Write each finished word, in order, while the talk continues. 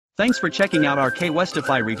Thanks for checking out our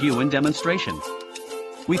Kwestify review and demonstration.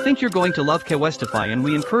 We think you're going to love Kwestify and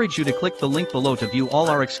we encourage you to click the link below to view all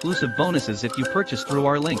our exclusive bonuses if you purchase through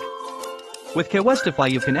our link. With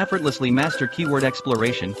Kwestify you can effortlessly master keyword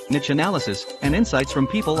exploration, niche analysis, and insights from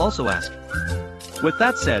people also ask. With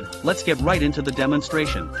that said, let's get right into the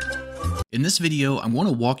demonstration. In this video, I'm going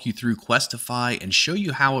to walk you through Kwestify and show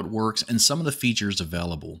you how it works and some of the features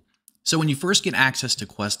available. So when you first get access to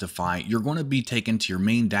Kwestify, you're going to be taken to your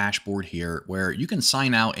main dashboard here where you can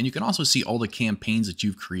sign out and you can also see all the campaigns that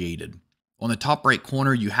you've created. On the top right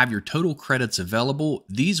corner, you have your total credits available.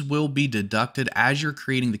 These will be deducted as you're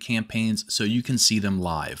creating the campaigns so you can see them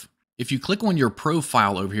live. If you click on your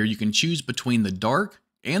profile over here, you can choose between the dark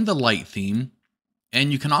and the light theme,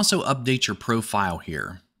 and you can also update your profile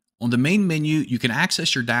here. On the main menu, you can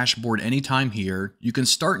access your dashboard anytime here. You can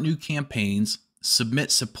start new campaigns, submit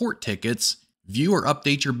support tickets, view or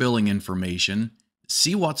update your billing information,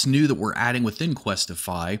 see what's new that we're adding within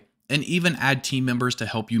Kwestify, and even add team members to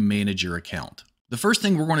help you manage your account. The first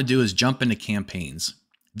thing we're going to do is jump into campaigns.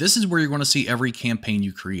 This is where you're going to see every campaign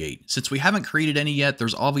you create. Since we haven't created any yet,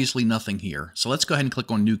 there's obviously nothing here. So let's go ahead and click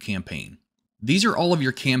on New Campaign. These are all of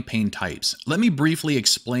your campaign types. Let me briefly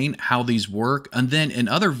explain how these work, and then in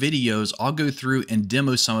other videos, I'll go through and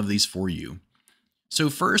demo some of these for you. So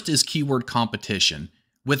first is keyword competition.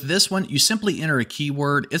 With this one, you simply enter a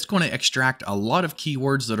keyword. It's going to extract a lot of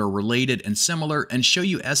keywords that are related and similar and show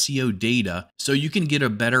you SEO data so you can get a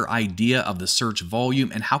better idea of the search volume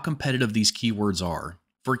and how competitive these keywords are.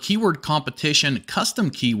 For keyword competition, custom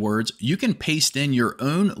keywords, you can paste in your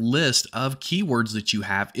own list of keywords that you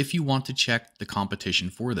have if you want to check the competition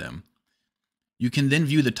for them. You can then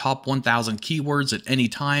view the top 1,000 keywords at any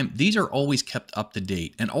time. These are always kept up to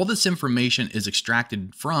date, and all this information is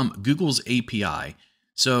extracted from Google's API.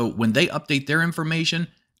 So when they update their information,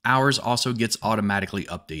 ours also gets automatically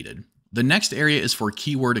updated. The next area is for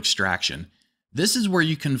keyword extraction. This is where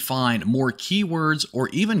you can find more keywords or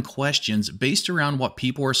even questions based around what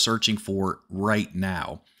people are searching for right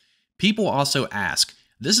now. People also ask.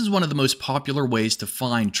 This is one of the most popular ways to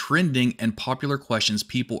find trending and popular questions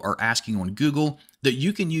people are asking on Google that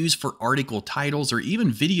you can use for article titles or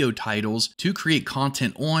even video titles to create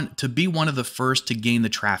content on to be one of the first to gain the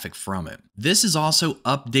traffic from it. This is also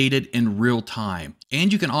updated in real time,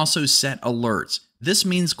 and you can also set alerts. This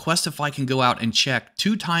means Kwestify can go out and check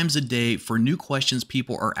 2 times a day for new questions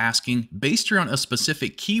people are asking based around a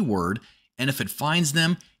specific keyword, and if it finds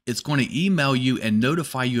them, it's going to email you and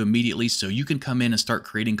notify you immediately so you can come in and start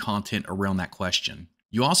creating content around that question.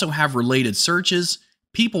 You also have related searches.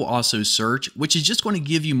 People also search, which is just going to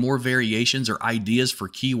give you more variations or ideas for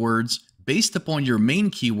keywords based upon your main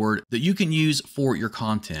keyword that you can use for your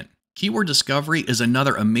content. Keyword discovery is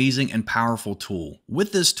another amazing and powerful tool.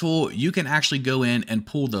 With this tool, you can actually go in and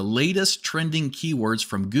pull the latest trending keywords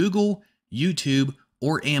from Google, YouTube,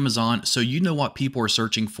 or Amazon so you know what people are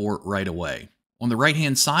searching for right away. On the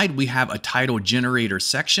right-hand side, we have a title generator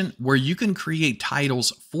section where you can create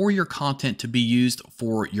titles for your content to be used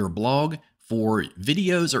for your blog, for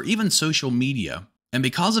videos, or even social media. And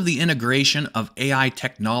because of the integration of AI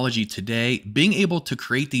technology today, being able to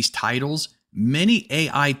create these titles, many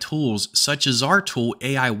AI tools, such as our tool,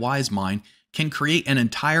 AI WiseMind, can create an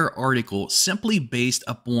entire article simply based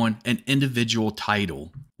upon an individual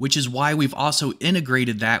title, which is why we've also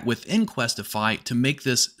integrated that within Kwestify to make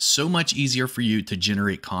this so much easier for you to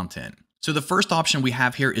generate content. So the first option we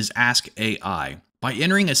have here is Ask AI. By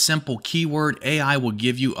entering a simple keyword, AI will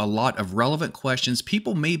give you a lot of relevant questions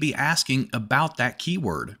people may be asking about that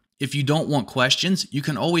keyword. If you don't want questions, you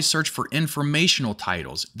can always search for informational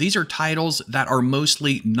titles. These are titles that are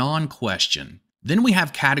mostly non-question. Then we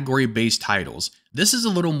have category-based titles. This is a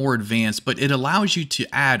little more advanced, but it allows you to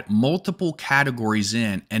add multiple categories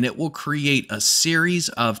in, and it will create a series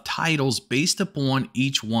of titles based upon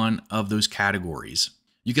each one of those categories.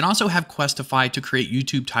 You can also have Kwestify to create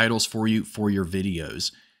YouTube titles for you for your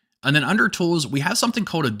videos. And then under tools, we have something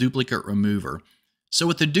called a duplicate remover. So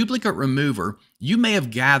with the duplicate remover, you may have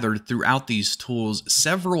gathered throughout these tools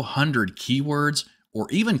several hundred keywords or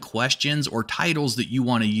even questions or titles that you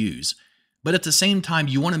want to use. But at the same time,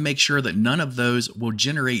 you want to make sure that none of those will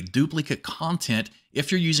generate duplicate content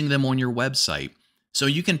if you're using them on your website. So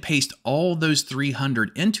you can paste all those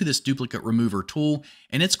 300 into this duplicate remover tool,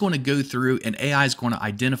 and it's going to go through and AI is going to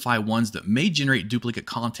identify ones that may generate duplicate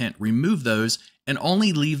content, remove those, and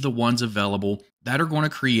only leave the ones available that are going to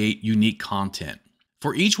create unique content.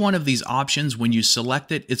 For each one of these options, when you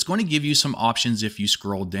select it, it's going to give you some options if you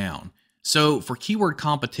scroll down. So for keyword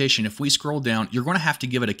competition, if we scroll down, you're going to have to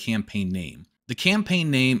give it a campaign name. The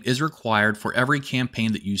campaign name is required for every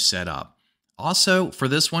campaign that you set up. Also, for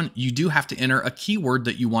this one, you do have to enter a keyword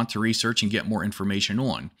that you want to research and get more information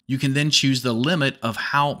on. You can then choose the limit of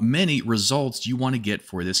how many results you want to get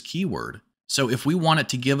for this keyword. So if we want it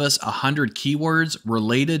to give us 100 keywords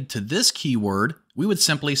related to this keyword, we would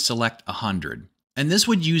simply select 100. And this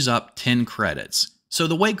would use up 10 credits. So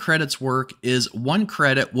the way credits work is 1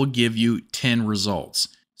 credit will give you 10 results.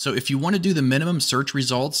 So if you want to do the minimum search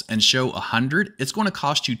results and show 100, it's going to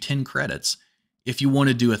cost you 10 credits. If you want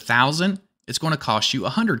to do 1,000, it's going to cost you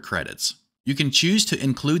 100 credits. You can choose to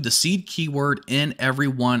include the seed keyword in every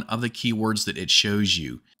one of the keywords that it shows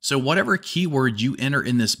you. So whatever keyword you enter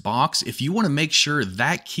in this box, if you want to make sure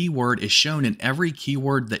that keyword is shown in every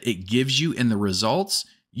keyword that it gives you in the results,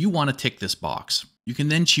 you want to tick this box. You can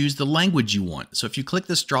then choose the language you want. So if you click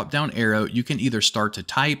this drop down arrow, you can either start to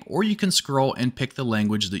type or you can scroll and pick the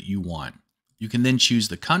language that you want. You can then choose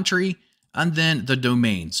the country and then the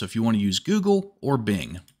domain. So if you want to use Google or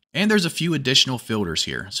Bing. And there's a few additional filters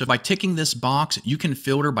here. So by ticking this box, you can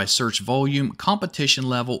filter by search volume, competition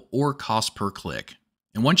level, or cost per click.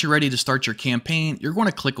 And once you're ready to start your campaign, you're going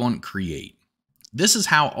to click on Create. This is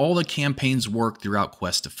how all the campaigns work throughout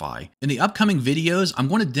Kwestify. In the upcoming videos, I'm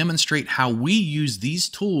going to demonstrate how we use these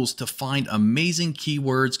tools to find amazing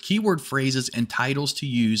keywords, keyword phrases, and titles to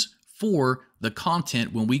use for the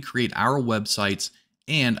content when we create our websites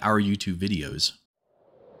and our YouTube videos.